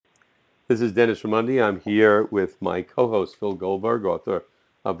This is Dennis Ramundi. I'm here with my co-host Phil Goldberg, author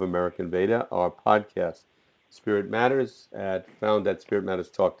of American Veda, our podcast, Spirit Matters, found at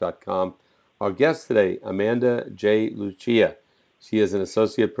spiritmatterstalk.com. Our guest today, Amanda J. Lucia. She is an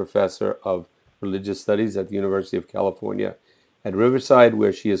associate professor of religious studies at the University of California at Riverside,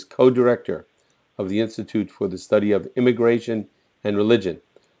 where she is co-director of the Institute for the Study of Immigration and Religion.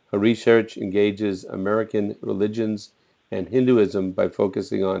 Her research engages American religions and Hinduism by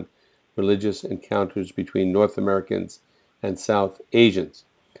focusing on religious encounters between North Americans and South Asians.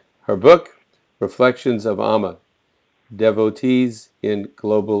 Her book, Reflections of Amma, Devotees in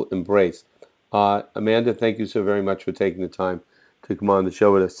Global Embrace. Amanda, thank you so very much for taking the time to come on the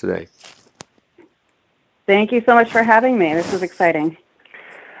show with us today. Thank you so much for having me. This is exciting.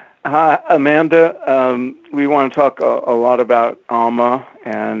 Amanda, we want to talk a lot about Amma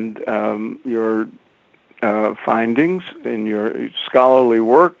and your findings in your scholarly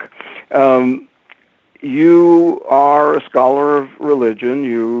work. You are a scholar of religion.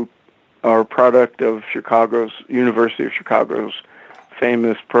 You are a product of University of Chicago's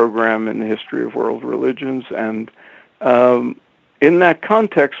famous program in the history of world religions. And in that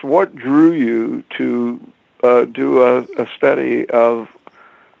context, what drew you to do a study of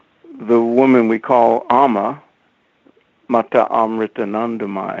the woman we call Amma, Mata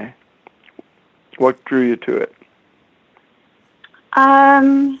Amritanandamai? What drew you to it?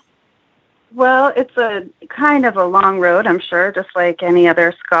 Well, it's a kind of a long road, I'm sure, just like any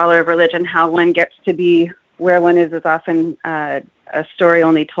other scholar of religion. How one gets to be where one is often a story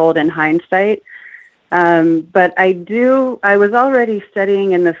only told in hindsight. But I was already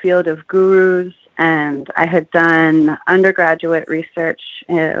studying in the field of gurus, and I had done undergraduate research,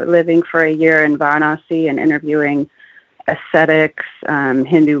 living for a year in Varanasi and interviewing ascetics,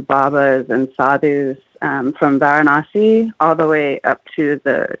 Hindu babas and sadhus from Varanasi all the way up to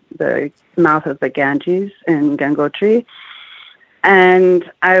the mouth of the Ganges in Gangotri.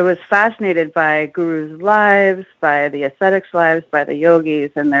 And I was fascinated by gurus' lives, by the ascetics' lives, by the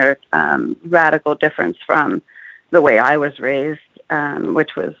yogis, and their radical difference from the way I was raised,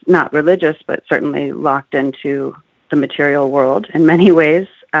 which was not religious, but certainly locked into the material world in many ways,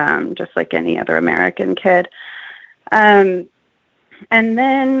 just like any other American kid. And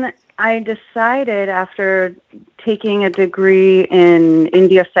then I decided, after taking a degree in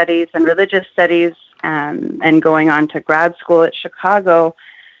India studies and religious studies and going on to grad school at Chicago,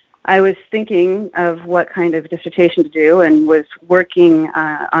 I was thinking of what kind of dissertation to do and was working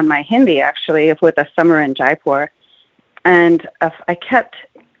on my Hindi, actually, with a summer in Jaipur. And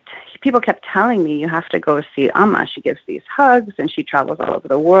people kept telling me, you have to go see Amma. She gives these hugs and she travels all over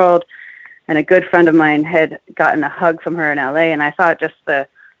the world. And a good friend of mine had gotten a hug from her in LA, and I thought just the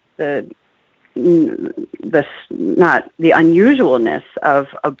not the unusualness of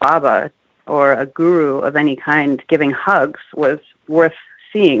a Baba or a guru of any kind giving hugs was worth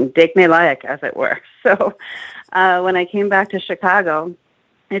seeing, dekne layak, as it were. So when I came back to Chicago,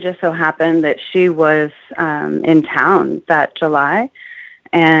 it just so happened that she was in town that July,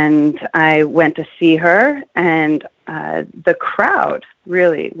 and I went to see her, and the crowd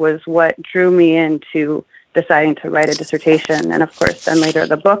really was what drew me into deciding to write a dissertation, and of course then later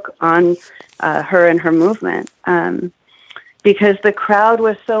the book on her and her movement, because the crowd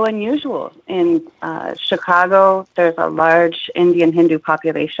was so unusual. In Chicago, there's a large Indian Hindu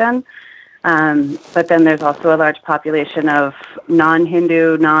population, but then there's also a large population of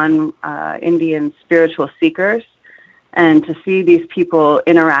non-Hindu, non-Indian spiritual seekers. And to see these people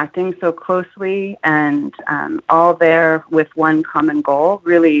interacting so closely and all there with one common goal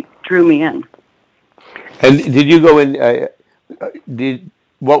really drew me in. And did you go in?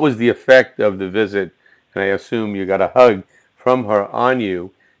 What was the effect of the visit? And I assume you got a hug from her on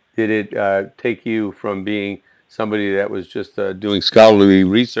you. Did it take you from being somebody that was just doing scholarly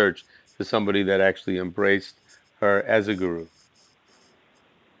research to somebody that actually embraced her as a guru?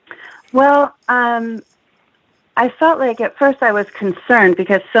 Well, I felt like at first I was concerned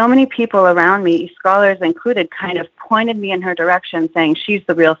because so many people around me, scholars included, kind of pointed me in her direction saying she's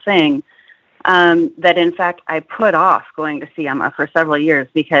the real thing, that in fact I put off going to see Amma for several years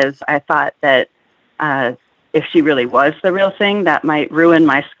because I thought that if she really was the real thing, that might ruin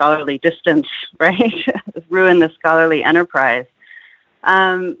my scholarly distance, right? Ruin the scholarly enterprise.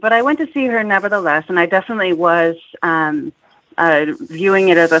 But I went to see her nevertheless, and I definitely was viewing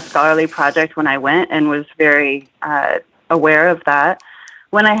it as a scholarly project when I went and was very aware of that.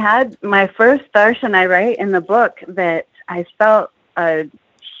 When I had my first darshan, I write in the book that I felt a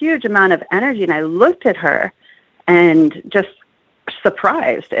huge amount of energy, and I looked at her and just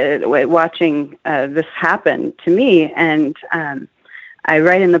surprised at watching this happen to me. And I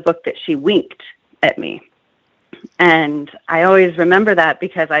write in the book that she winked at me. And I always remember that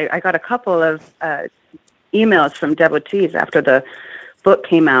because I got a couple of emails from devotees after the book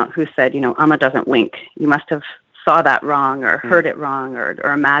came out who said, Amma doesn't wink. You must have saw that wrong or heard it wrong or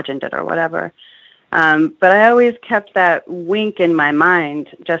imagined it or whatever. But I always kept that wink in my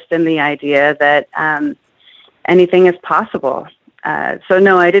mind, just in the idea that anything is possible. So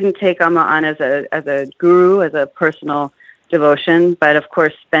no, I didn't take Amma on as a guru, as a personal devotion, but of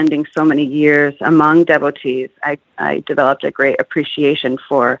course, spending so many years among devotees, I developed a great appreciation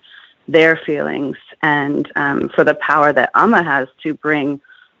for their feelings and for the power that Amma has to bring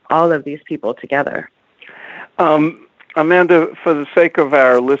all of these people together. Amanda, for the sake of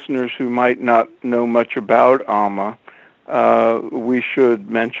our listeners who might not know much about Amma, we should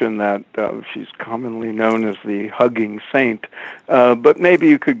mention that she's commonly known as the hugging saint. But maybe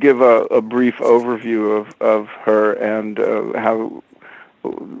you could give a brief overview of her and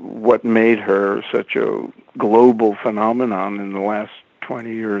what made her such a global phenomenon in the last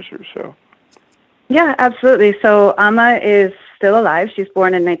 20 years or so. Yeah, absolutely. So Amma is still alive. She's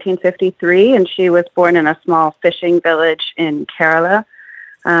born in 1953, and she was born in a small fishing village in Kerala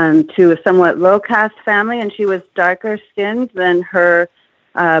to a somewhat low-caste family, and she was darker skinned than her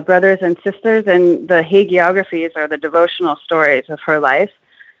brothers and sisters, and the hagiographies, or the devotional stories of her life,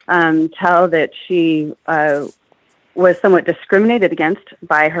 tell that she was somewhat discriminated against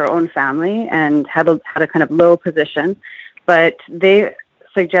by her own family and had a kind of low position, but they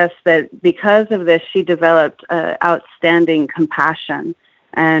suggest that because of this, she developed outstanding compassion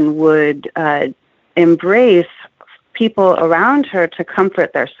and would embrace people around her to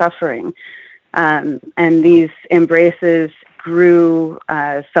comfort their suffering. And these embraces grew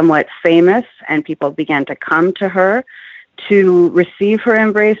somewhat famous, and people began to come to her to receive her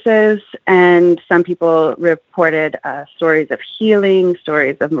embraces. And some people reported stories of healing,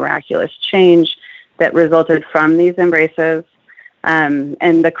 stories of miraculous change that resulted from these embraces.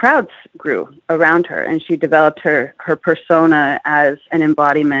 And the crowds grew around her, and she developed her persona as an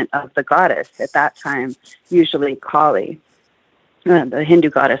embodiment of the goddess, at that time, usually Kali, the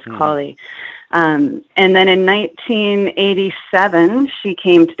Hindu goddess Kali. And then in 1987, she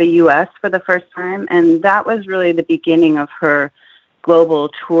came to the U.S. for the first time, and that was really the beginning of her global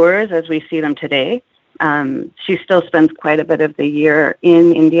tours as we see them today. She still spends quite a bit of the year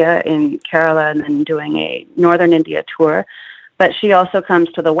in India, in Kerala, and then doing a northern India tour. But she also comes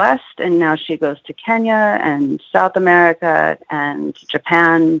to the West, and now she goes to Kenya and South America and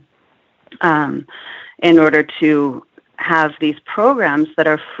Japan in order to have these programs that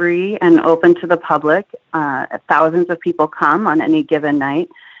are free and open to the public. Thousands of people come on any given night.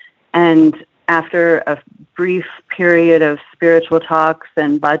 And after a brief period of spiritual talks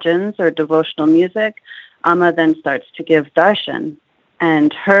and bhajans or devotional music, Amma then starts to give darshan.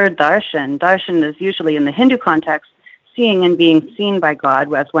 And her darshan is usually in the Hindu context, seeing and being seen by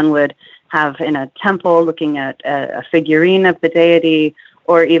God, as one would have in a temple, looking at a figurine of the deity,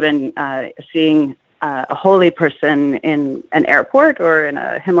 or even seeing a holy person in an airport or in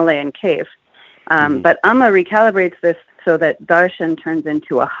a Himalayan cave. But Amma recalibrates this so that darshan turns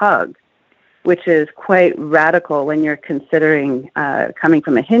into a hug, which is quite radical when you're considering coming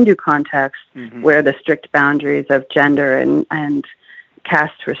from a Hindu context where the strict boundaries of gender and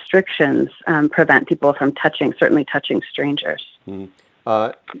caste restrictions prevent people from certainly touching strangers.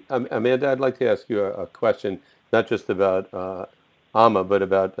 Amanda, I'd like to ask you a question, not just about Amma, but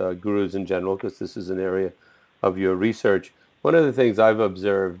about gurus in general, because this is an area of your research. One of the things I've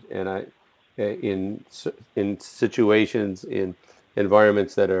observed, and in situations, in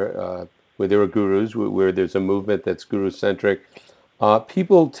environments that are where there are gurus, where there's a movement that's guru-centric,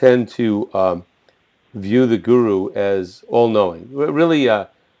 people tend to view the guru as all-knowing, really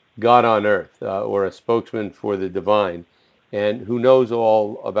God on earth, or a spokesman for the divine, and who knows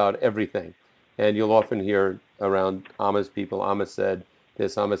all about everything. And you'll often hear around Amma's people, Amma said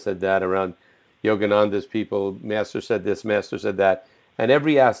this, Amma said that. Around Yogananda's people, Master said this, Master said that. And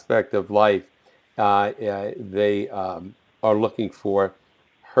every aspect of life, they are looking for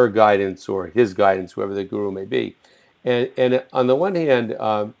her guidance or his guidance, whoever the guru may be. And on the one hand,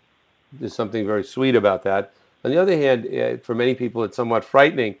 there's something very sweet about that. On the other hand, for many people, it's somewhat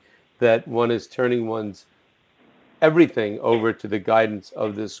frightening that one is turning one's everything over to the guidance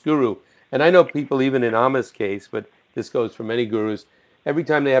of this guru. And I know people, even in Amma's case, but this goes for many gurus, every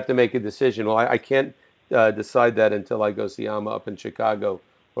time they have to make a decision, well, I can't decide that until I go see Amma up in Chicago,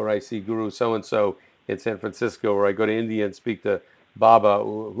 or I see Guru so-and-so in San Francisco, or I go to India and speak to Baba,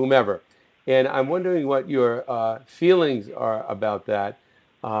 or whomever. And I'm wondering what your feelings are about that.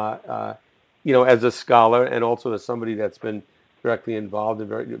 As a scholar and also as somebody that's been directly involved and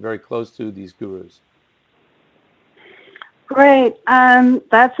very, very close to these gurus? Great.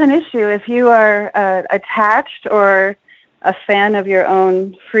 That's an issue. If you are attached or a fan of your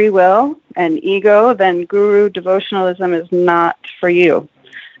own free will and ego, then guru devotionalism is not for you.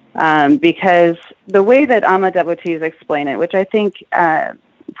 Because the way that Amma devotees explain it, which I think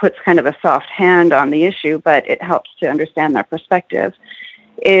puts kind of a soft hand on the issue, but it helps to understand their perspective,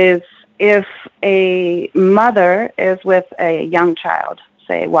 is if a mother is with a young child,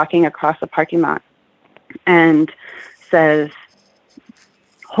 say walking across a parking lot, and says,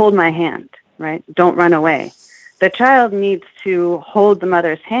 hold my hand, right? Don't run away. The child needs to hold the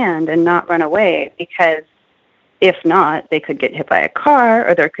mother's hand and not run away, because if not, they could get hit by a car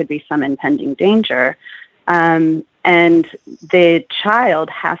or there could be some impending danger. And the child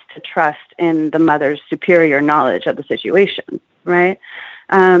has to trust in the mother's superior knowledge of the situation, right?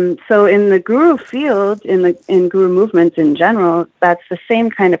 So in the guru field, in guru movements in general, that's the same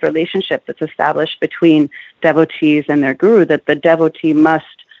kind of relationship that's established between devotees and their guru, that the devotee must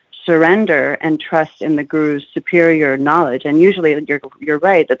surrender and trust in the guru's superior knowledge. And usually you're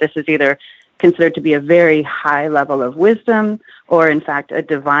right that this is either considered to be a very high level of wisdom or, in fact, a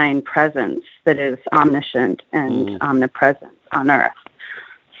divine presence that is omniscient and omnipresent on earth.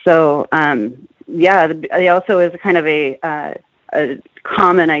 So, it also is kind of a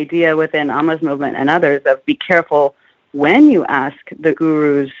common idea within Amma's movement and others of be careful when you ask the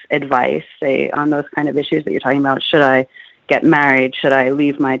guru's advice, say, on those kind of issues that you're talking about. Should I get married? Should I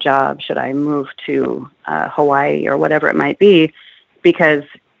leave my job? Should I move to Hawaii or whatever it might be? Because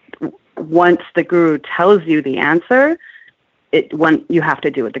once the guru tells you the answer, you have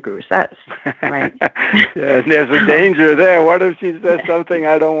to do what the guru says, right? Yeah, there's a danger there. What if she says something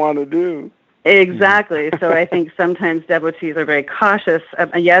I don't want to do? Exactly. So I think sometimes devotees are very cautious.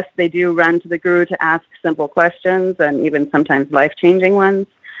 Yes, they do run to the guru to ask simple questions and even sometimes life-changing ones.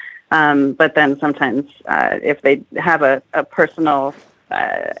 But then sometimes if they have a personal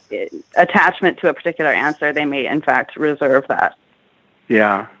attachment to a particular answer, they may in fact reserve that.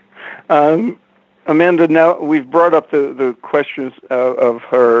 Yeah. Amanda, now we've brought up the questions of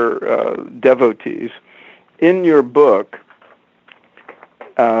her devotees. In your book,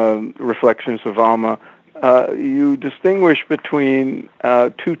 Reflections of Amma, you distinguish between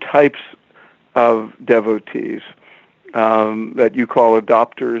two types of devotees that you call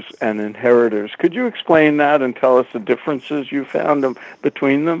adopters and inheritors. Could you explain that and tell us the differences you found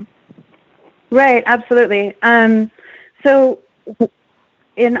between them? Right, absolutely. So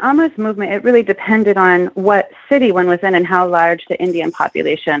in Amma's movement, it really depended on what city one was in and how large the Indian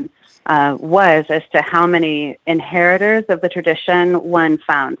population was as to how many inheritors of the tradition one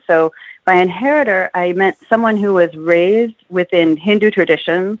found. So by inheritor, I meant someone who was raised within Hindu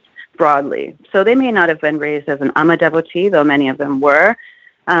traditions broadly. So they may not have been raised as an Amma devotee, though many of them were,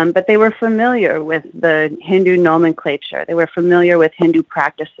 but they were familiar with the Hindu nomenclature. They were familiar with Hindu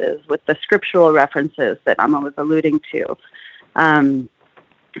practices, with the scriptural references that Amma was alluding to.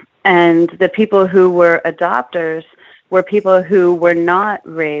 And the people who were adopters were people who were not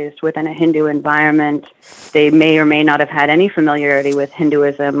raised within a Hindu environment. They may or may not have had any familiarity with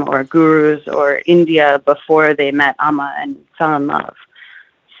Hinduism or gurus or India before they met Amma and fell in love.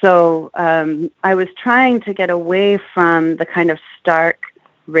 So I was trying to get away from the kind of stark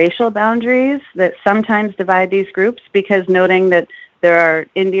racial boundaries that sometimes divide these groups, because noting that there are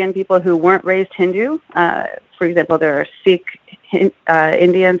Indian people who weren't raised Hindu. For example, there are Sikh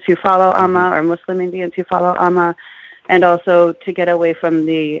Indians who follow Amma or Muslim Indians who follow Amma, and also to get away from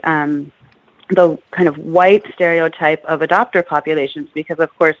the kind of white stereotype of adopter populations, because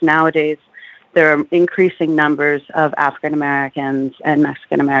of course nowadays there are increasing numbers of African Americans and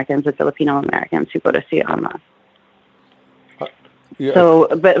Mexican Americans and Filipino Americans who go to see Amma. Yeah. So,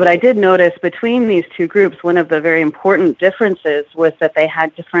 but I did notice between these two groups, one of the very important differences was that they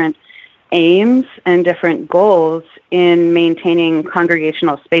had different aims and different goals in maintaining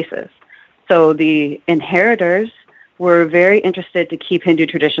congregational spaces. So the inheritors were very interested to keep Hindu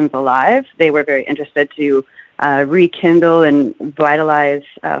traditions alive. They were very interested to rekindle and vitalize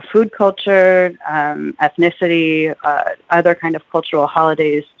food culture, ethnicity, other kind of cultural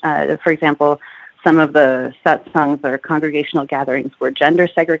holidays. For example, some of the satsangs or congregational gatherings were gender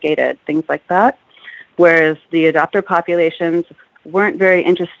segregated, things like that. Whereas the adopter populations weren't very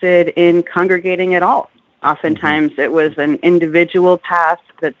interested in congregating at all. Oftentimes it was an individual path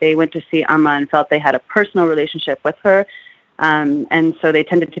that they went to see Amma and felt they had a personal relationship with her. And so they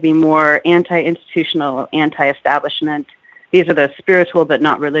tended to be more anti-institutional, anti-establishment. These are the spiritual but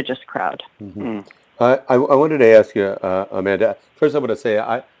not religious crowd. I wanted to ask you, Amanda, first I want to say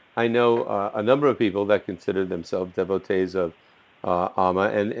I know a number of people that consider themselves devotees of Amma,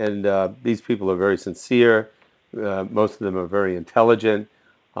 and these people are very sincere. Most of them are very intelligent.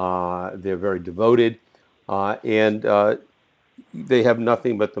 They're very devoted, and they have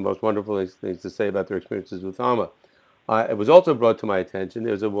nothing but the most wonderful things to say about their experiences with Amma. It was also brought to my attention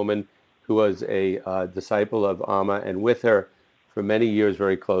there's a woman who was a disciple of Amma, and with her for many years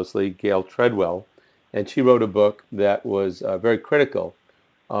very closely, Gail Treadwell, and she wrote a book that was very critical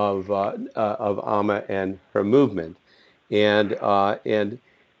of Amma and her movement, and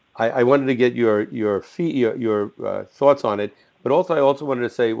I wanted to get your thoughts on it, but also I also wanted to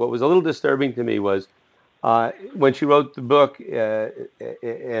say what was a little disturbing to me was when she wrote the book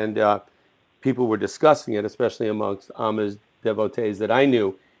and people were discussing it, especially amongst Amma's devotees that I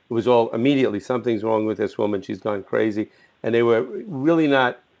knew. It was all immediately, something's wrong with this woman, she's gone crazy. And they were really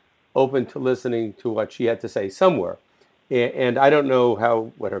not open to listening to what she had to say somewhere. And I don't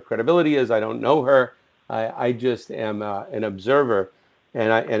know what her credibility is. I don't know her. I just am an observer.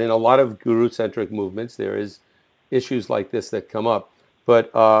 And in a lot of guru-centric movements, there is issues like this that come up.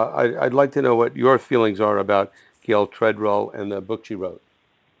 But I'd like to know what your feelings are about Gail Treadwell and the book she wrote.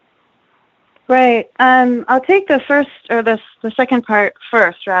 Right. I'll take the first or the second part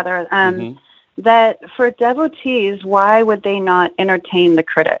first, rather. That for devotees, why would they not entertain the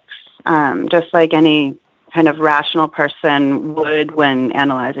critics? Just like any kind of rational person would when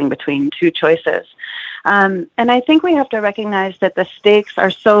analyzing between two choices. And I think we have to recognize that the stakes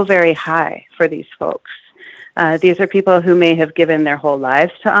are so very high for these folks. These are people who may have given their whole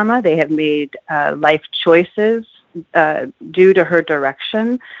lives to Amma. They have made life choices due to her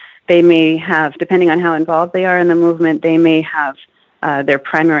direction. They may have, depending on how involved they are in the movement, they may have their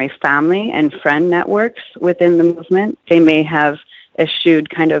primary family and friend networks within the movement. They may have eschewed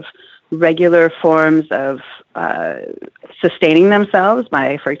kind of regular forms of sustaining themselves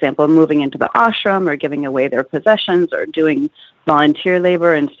by, for example, moving into the ashram or giving away their possessions or doing volunteer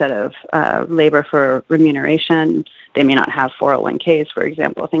labor instead of labor for remuneration. They may not have 401ks, for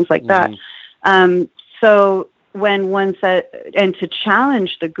example, things like that. So when one said, and to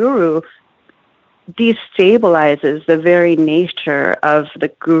challenge the guru destabilizes the very nature of the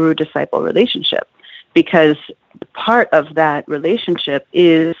guru-disciple relationship, because part of that relationship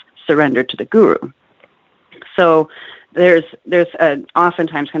is surrender to the guru. So there's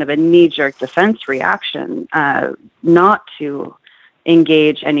oftentimes kind of a knee-jerk defense reaction not to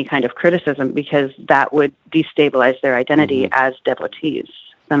engage any kind of criticism, because that would destabilize their identity as devotees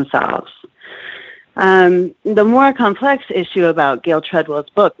themselves. The more complex issue about Gail Treadwell's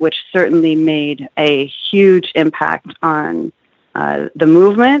book, which certainly made a huge impact on the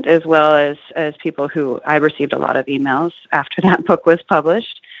movement, as well as people who I received a lot of emails after that book was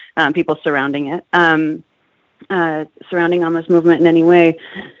published, people surrounding it, surrounding Amma's movement in any way.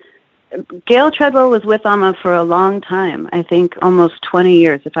 Gail Treadwell was with Amma for a long time, I think almost 20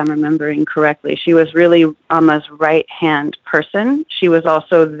 years, if I'm remembering correctly. She was really Amma's right-hand person. She was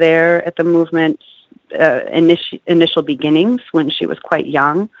also there at the movement's initial beginnings when she was quite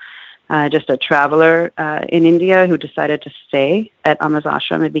young, just a traveler in India who decided to stay at Amma's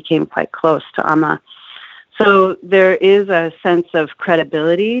ashram and became quite close to Amma. So there is a sense of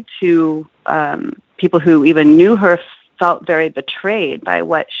credibility to people who even knew her, felt very betrayed by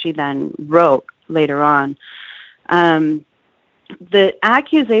what she then wrote later on. The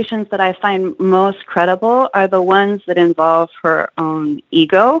accusations that I find most credible are the ones that involve her own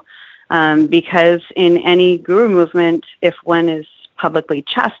ego, because in any guru movement, if one is publicly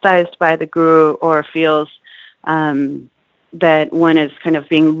chastised by the guru or feels that one is kind of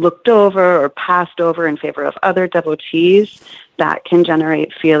being looked over or passed over in favor of other devotees, that can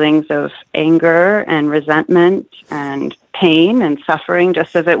generate feelings of anger and resentment and pain and suffering,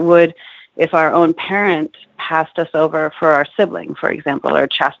 just as it would if our own parent passed us over for our sibling, for example, or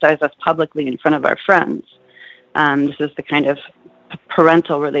chastised us publicly in front of our friends. This is the kind of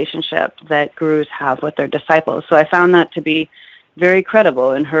parental relationship that gurus have with their disciples. So I found that to be very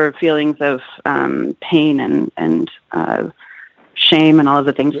credible in her feelings of pain and shame and all of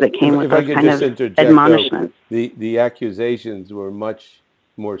the things that came with those kind of admonishments. The accusations were much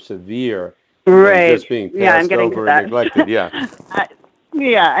more severe right. than just being passed over and neglected. Yeah.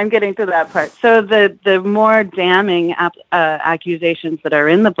 Yeah, I'm getting to that part. So the more damning accusations that are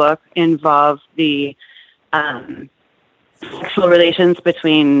in the book involve the sexual relations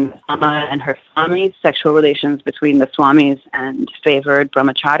between Amma and her Swamis, sexual relations between the Swamis and favored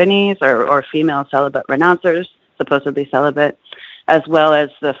brahmacharinis or female celibate renouncers, supposedly celibate, as well as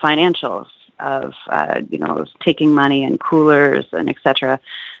the financials of, taking money and coolers and etc.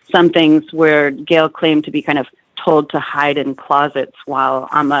 Some things where Gail claimed to be kind of told to hide in closets while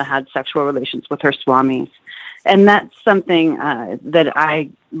Amma had sexual relations with her swamis. And that's something that I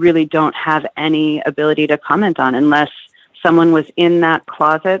really don't have any ability to comment on unless someone was in that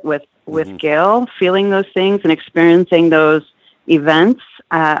closet with Gail, feeling those things and experiencing those events.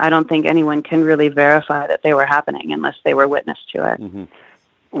 I don't think anyone can really verify that they were happening unless they were witness to it,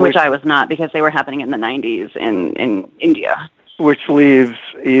 which I was not, because they were happening in the 90s in India. Which leaves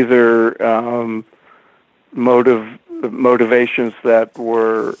either motivations that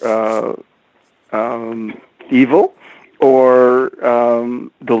were evil or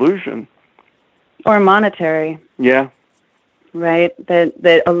delusion. Or monetary. Yeah. Right? There's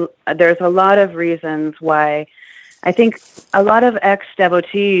a lot of reasons why I think a lot of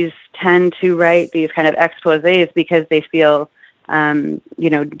ex-devotees tend to write these kind of exposés because they feel,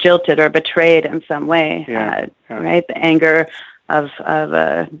 jilted or betrayed in some way. Right? The anger of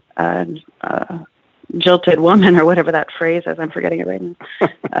a jilted woman, or whatever that phrase is. I'm forgetting it right now.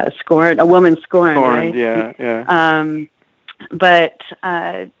 A woman scorned. Right? Yeah. But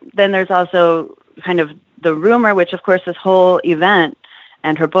then there's also kind of the rumor, which of course this whole event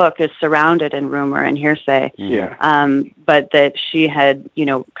and her book is surrounded in rumor and hearsay. Yeah. But that she had,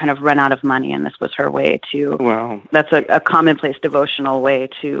 kind of run out of money, and this was her way to. Well, that's a commonplace devotional way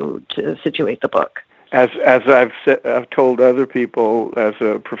to situate the book. As I've told other people as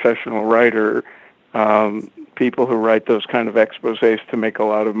a professional writer, people who write those kind of exposés to make a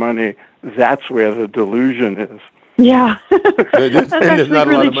lot of money, that's where the delusion is. Yeah. There's not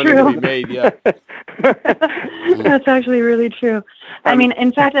a lot of money to be made, yeah. That's actually really true. I mean,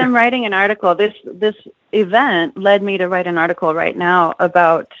 in fact, I'm writing an article. This event led me to write an article right now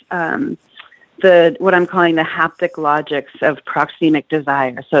about what I'm calling the haptic logics of proxemic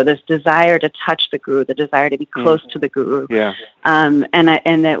desire. So this desire to touch the guru, the desire to be close to the guru. Yeah. And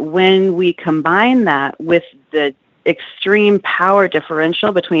that when we combine that with the extreme power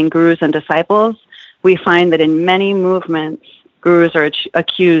differential between gurus and disciples, we find that in many movements, gurus are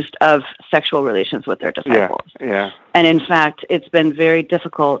accused of sexual relations with their disciples. Yeah. And in fact, it's been very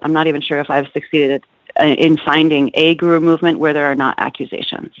difficult. I'm not even sure if I've succeeded in finding a guru movement where there are not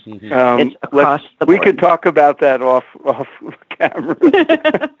accusations. It's across the board. We could talk about that off camera.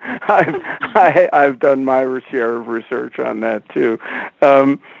 I've done my share of research on that too.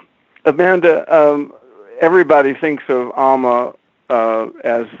 Amanda, everybody thinks of Amma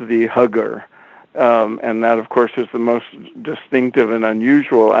as the hugger. And that, of course, is the most distinctive and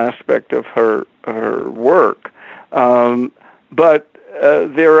unusual aspect of her work. But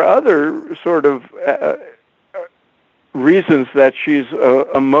there are other sort of reasons that she's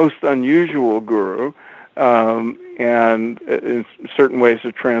a most unusual guru, and in certain ways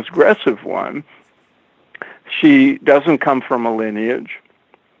a transgressive one. She doesn't come from a lineage.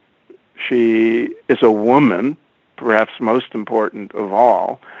 She is a woman, perhaps most important of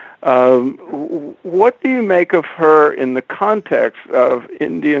all. What do you make of her in the context of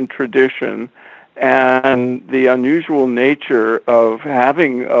Indian tradition and the unusual nature of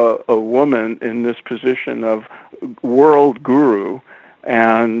having a woman in this position of world guru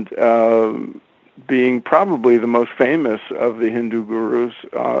and being probably the most famous of the Hindu gurus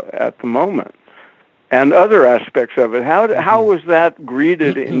at the moment? And other aspects of it. How was that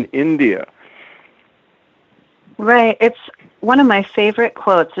greeted in India? Right. It's one of my favorite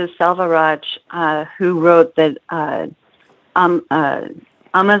quotes is Selvaraj, who wrote that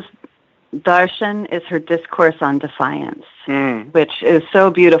Amma's darshan is her discourse on defiance, which is so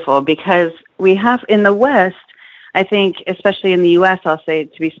beautiful because we have in the West, I think, especially in the U.S., I'll say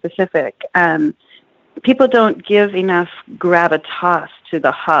to be specific, people don't give enough gravitas to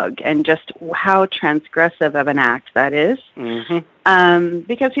the hug and just how transgressive of an act that is.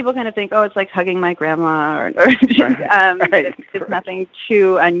 Because people kind of think, oh, it's like hugging my grandma, it's nothing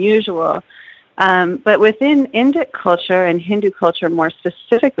too unusual. But within Indic culture and Hindu culture more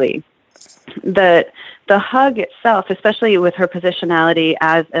specifically, the hug itself, especially with her positionality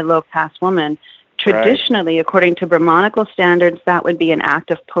as a low-caste woman, traditionally, according to Brahmanical standards, that would be an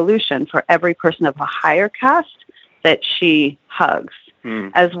act of pollution for every person of a higher caste that she hugs,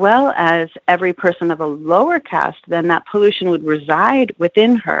 as well as every person of a lower caste, then that pollution would reside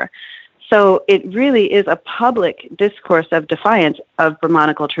within her. So it really is a public discourse of defiance of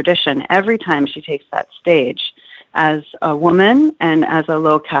Brahmanical tradition every time she takes that stage as a woman and as a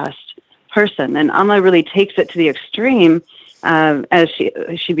low caste person. And Amma really takes it to the extreme. As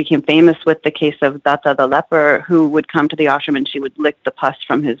she became famous with the case of Datta the leper, who would come to the ashram and she would lick the pus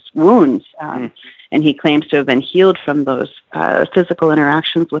from his wounds, and he claims to have been healed from those physical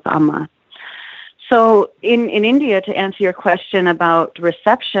interactions with Amma. So in India, to answer your question about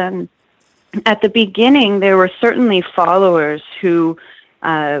reception, at the beginning, there were certainly followers who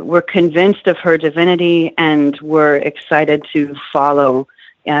were convinced of her divinity and were excited to follow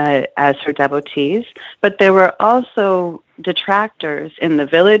as her devotees. But there were also detractors in the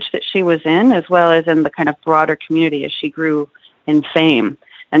village that she was in, as well as in the kind of broader community as she grew in fame.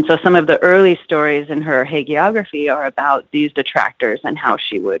 And so some of the early stories in her hagiography are about these detractors and how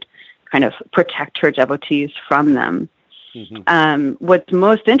she would kind of protect her devotees from them. Mm-hmm. What's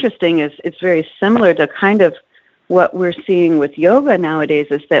most interesting is it's very similar to kind of what we're seeing with yoga nowadays,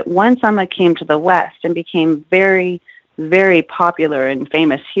 is that once Amma came to the West and became very, very popular and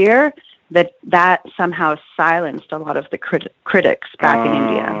famous here, that somehow silenced a lot of the critics back in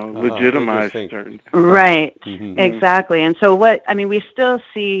India. Legitimized her. Right, mm-hmm. Exactly. And so we still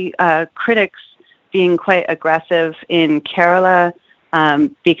see critics being quite aggressive in Kerala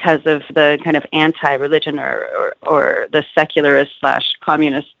because of the kind of anti-religion or the secularist /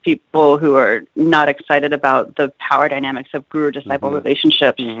 communist people who are not excited about the power dynamics of guru-disciple mm-hmm.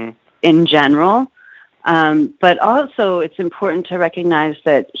 relationships mm-hmm. in general. But also it's important to recognize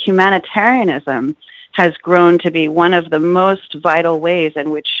that humanitarianism has grown to be one of the most vital ways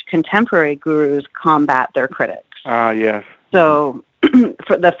in which contemporary gurus combat their critics. Yes. So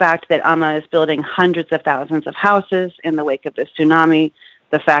for the fact that Amma is building hundreds of thousands of houses in the wake of the tsunami,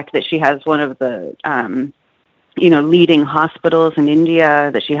 the fact that she has one of the leading hospitals in India,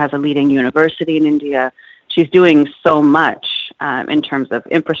 that she has a leading university in India, she's doing so much in terms of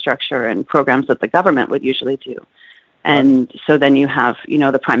infrastructure and programs that the government would usually do. And so then you have,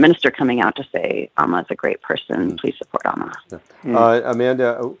 the prime minister coming out to say, Amma is a great person. Please support Amma.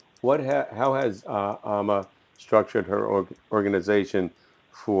 Amanda, how has Amma structured her organization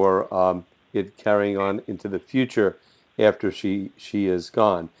for it carrying on into the future after she is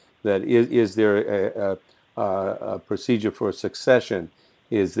gone? That is there a procedure for succession?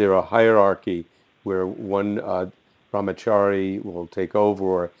 Is there a hierarchy where one brahmachari will take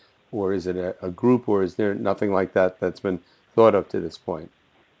over, or is it a group, or is there nothing like that that's been thought of to this point?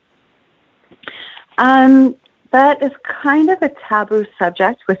 That is kind of a taboo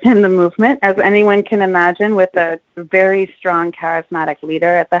subject within the movement, as anyone can imagine, with a very strong charismatic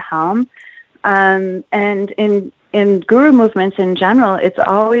leader at the helm. And in guru movements in general, it's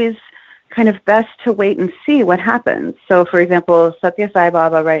always kind of best to wait and see what happens. So, for example, Satya Sai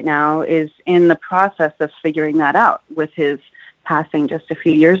Baba right now is in the process of figuring that out with his passing just a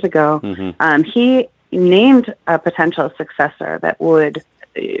few years ago. Mm-hmm. He named a potential successor that would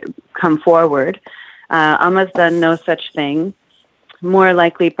come forward. Amma's done no such thing. More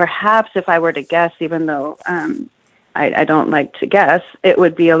likely, perhaps, if I were to guess, even though I don't like to guess, it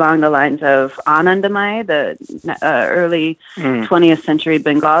would be along the lines of Anandamai, the early 20th century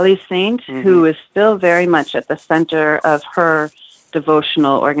Bengali saint, mm-hmm. who is still very much at the center of her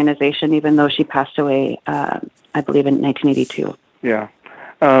devotional organization, even though she passed away, I believe, in 1982. Yeah.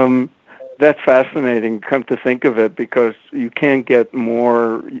 That's fascinating, come to think of it, because you can't get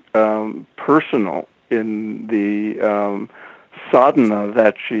more personal in the sadhana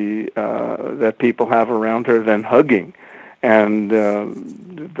that that people have around her than hugging. And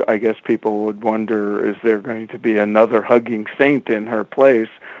I guess people would wonder, is there going to be another hugging saint in her place,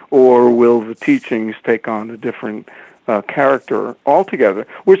 or will the teachings take on a different character altogether?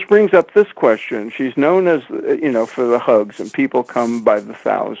 Which brings up this question. She's known as, for the hugs, and people come by the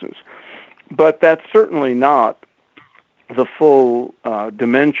thousands. But that's certainly not the full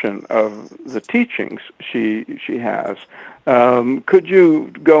dimension of the teachings she has. Could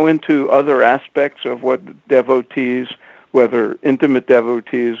you go into other aspects of what devotees, whether intimate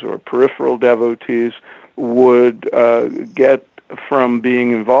devotees or peripheral devotees, would get from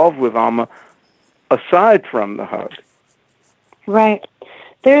being involved with Amma aside from the hug? Right.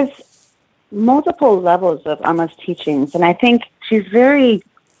 There's multiple levels of Amma's teachings, and I think she's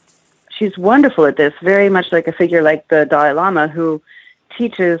wonderful at this, very much like a figure like the Dalai Lama, who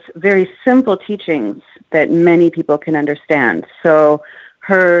teaches very simple teachings that many people can understand. So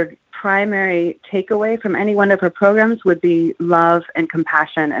her primary takeaway from any one of her programs would be love and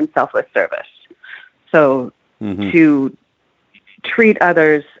compassion and selfless service. So mm-hmm. to treat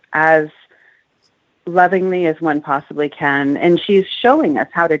others as lovingly as one possibly can. And she's showing us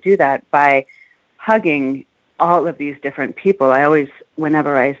how to do that by hugging all of these different people. I always,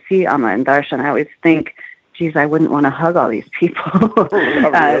 whenever I see Amma in darshan, I always think, geez, I wouldn't want to hug all these people.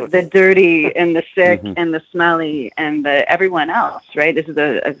 Really. The dirty and the sick mm-hmm. and the smelly and everyone else, right? This is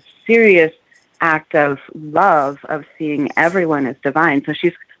a serious act of love, of seeing everyone as divine. So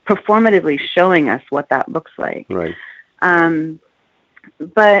she's performatively showing us what that looks like. Right.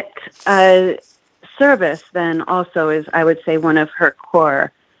 But service then also is, I would say, one of her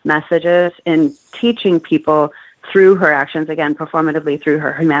core messages in teaching people through her actions, again, performatively through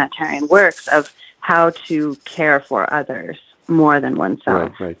her humanitarian works, of how to care for others more than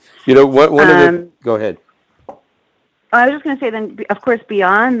oneself. Right. You know, one of the... Go ahead. I was just going to say, then, of course,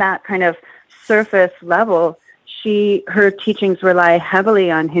 beyond that kind of surface level, her teachings rely heavily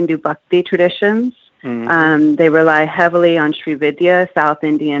on Hindu Bhakti traditions. Mm-hmm. They rely heavily on Sri Vidya, South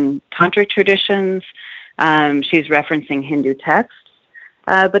Indian tantric traditions. She's referencing Hindu texts.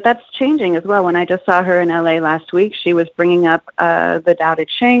 But that's changing as well. When I just saw her in LA last week, she was bringing up the Tao Te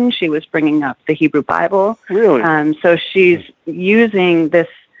Ching. She was bringing up the Hebrew Bible. Really? So she's using this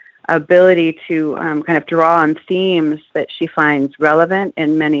ability to kind of draw on themes that she finds relevant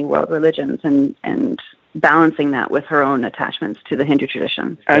in many world religions, and balancing that with her own attachments to the Hindu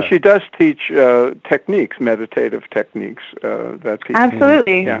tradition. And she does teach techniques, meditative techniques.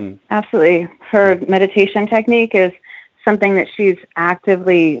 Absolutely. Yeah. Absolutely. Her meditation technique is something that she's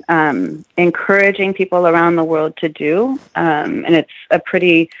actively encouraging people around the world to do. And it's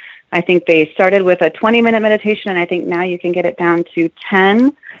I think they started with a 20-minute meditation, and I think now you can get it down to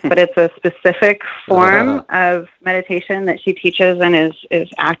 10, but it's a specific form of meditation that she teaches and is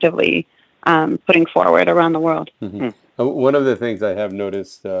actively putting forward around the world. Mm-hmm. One of the things I have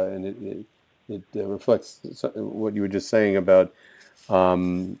noticed, and it reflects what you were just saying about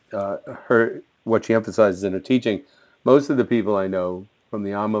what she emphasizes in her teaching. Most of the people I know from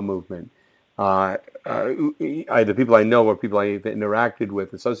the Amma movement, either people I know or people I've interacted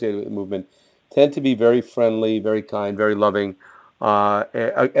with, associated with the movement, tend to be very friendly, very kind, very loving,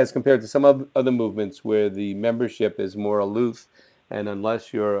 as compared to some other movements where the membership is more aloof, and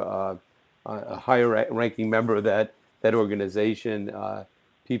unless you're a higher ranking member of that organization,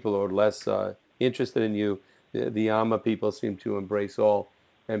 people are less interested in you. The Amma people seem to embrace all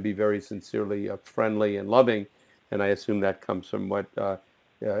and be very sincerely friendly and loving, and I assume that comes from what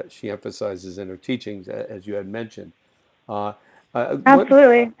she emphasizes in her teachings, as you had mentioned.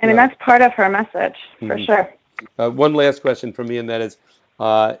 Absolutely. I mean, that's part of her message, for sure. One last question from me, and that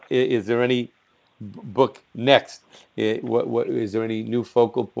is there any book next? What is there any new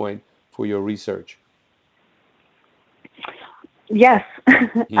focal point for your research? Yes.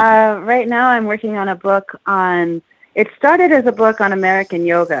 Right now I'm working on a book it started as a book on American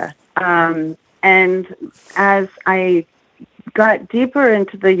yoga. And as I got deeper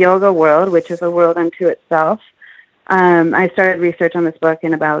into the yoga world, which is a world unto itself, I started research on this book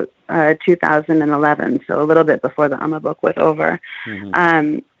in about 2011, so a little bit before the Amma book was over.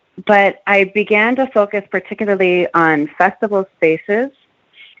 Mm-hmm. But I began to focus particularly on festival spaces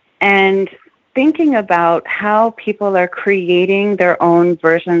and thinking about how people are creating their own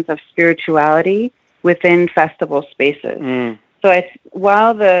versions of spirituality within festival spaces. Mm. So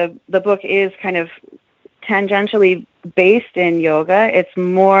while the book is kind of tangentially based in yoga, it's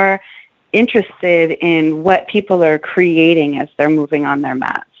more interested in what people are creating as they're moving on their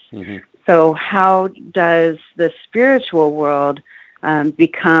mats. Mm-hmm. So how does the spiritual world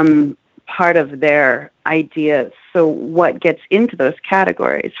become part of their ideas? So what gets into those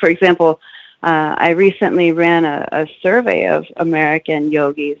categories? For example, I recently ran a survey of American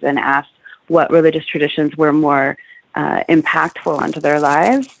yogis and asked what religious traditions were more impactful onto their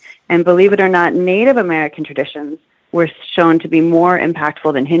lives. And believe it or not, Native American traditions were shown to be more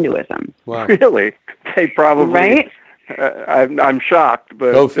impactful than Hinduism. Wow. Really? They probably... Right? I'm shocked,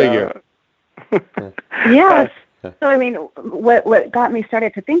 but... Go figure. Yes. So, I mean, what got me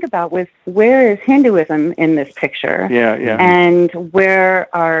started to think about was, where is Hinduism in this picture? Yeah. And where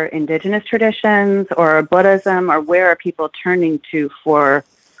are indigenous traditions or Buddhism, or where are people turning to for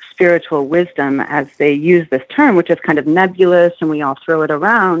spiritual wisdom as they use this term, which is kind of nebulous and we all throw it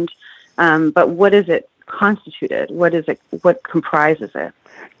around. But what is it constituted? What is it? What comprises it?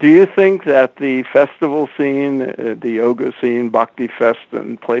 Do you think that the festival scene, the yoga scene, Bhakti Fest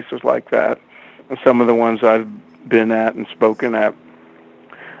and places like that, some of the ones I've been at and spoken at,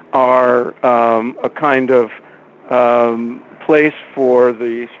 are a kind of place for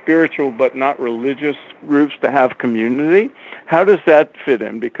the spiritual but not religious groups to have community? How does that fit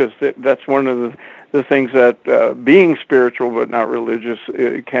in? Because that's one of the things that being spiritual but not religious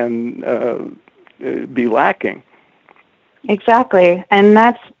can be lacking. Exactly. And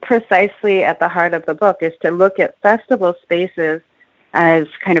that's precisely at the heart of the book, is to look at festival spaces as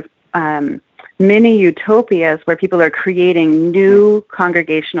kind of mini utopias where people are creating new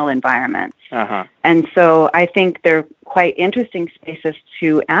congregational environments. Uh-huh. And so I think they're quite interesting spaces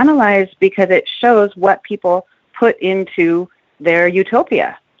to analyze, because it shows what people put into their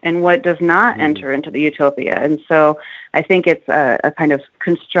utopia and what does not enter into the utopia. And so I think it's a kind of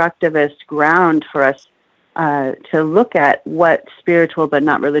constructivist ground for us to look at what spiritual but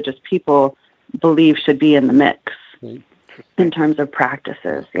not religious people believe should be in the mix in terms of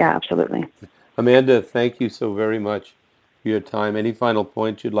practices. Yeah, absolutely. Amanda, thank you so very much for your time. Any final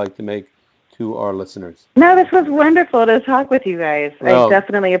points you'd like to make to our listeners? No, this was wonderful to talk with you guys. Well, I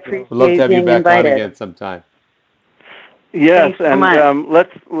definitely appreciate we'd love to have you being back on invited. again sometime. Yes, Thanks so and much.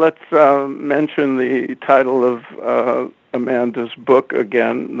 let's mention the title of Amanda's book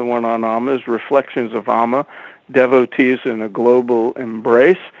again. The one on Amma is Reflections of Amma: Devotees in a Global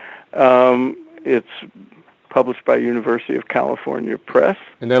Embrace. It's published by University of California Press.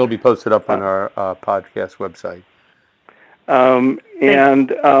 And that'll be posted up on our podcast website.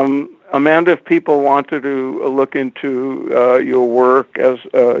 Amanda, if people wanted to look into your work as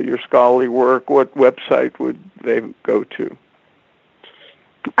your scholarly work, what website would they go to?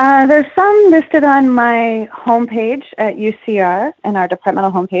 There's some listed on my homepage at UCR and our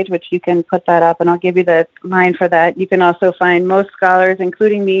departmental homepage, which you can put that up, and I'll give you the line for that. You can also find most scholars,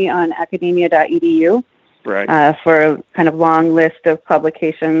 including me, on academia.edu. Right. For a kind of long list of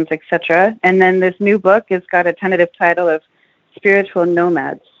publications, etc. And then this new book has got a tentative title of Spiritual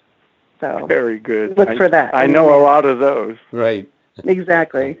Nomads. So very good. Look for that. I know a lot of those. Right.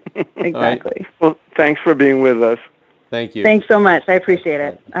 Exactly. Exactly. Well, thanks for being with us. Thank you. Thanks so much. I appreciate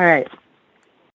it. All right.